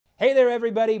Hey there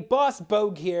everybody, Boss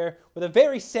Bogue here with a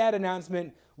very sad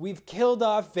announcement. We've killed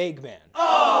off Vague Man.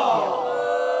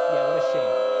 Oh! Yeah, what a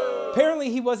shame. Apparently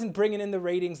he wasn't bringing in the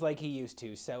ratings like he used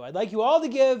to, so I'd like you all to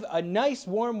give a nice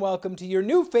warm welcome to your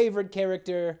new favorite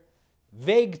character,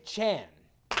 Vague Chan.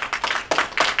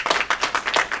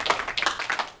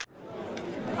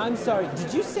 I'm sorry,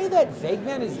 did you say that Vague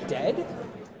Man is dead?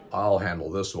 I'll handle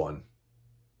this one.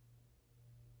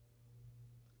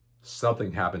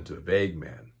 Something happened to Vague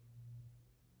Man.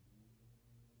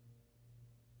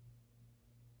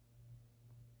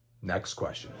 Next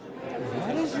question.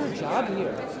 What is your job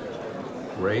here?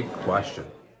 Great question.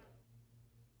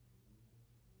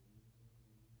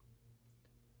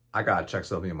 I gotta check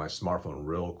something in my smartphone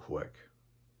real quick.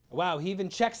 Wow, he even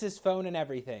checks his phone and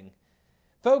everything.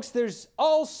 Folks, there's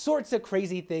all sorts of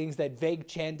crazy things that Vague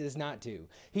Chan does not do.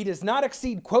 He does not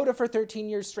exceed quota for 13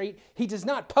 years straight. He does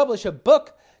not publish a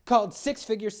book called Six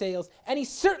Figure Sales. And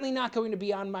he's certainly not going to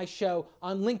be on my show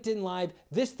on LinkedIn Live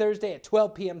this Thursday at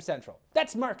 12 p.m. Central.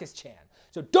 That's Marcus Chan.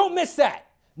 So don't miss that.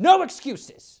 No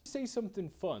excuses. Say something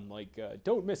fun like,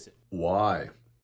 don't miss it. Why?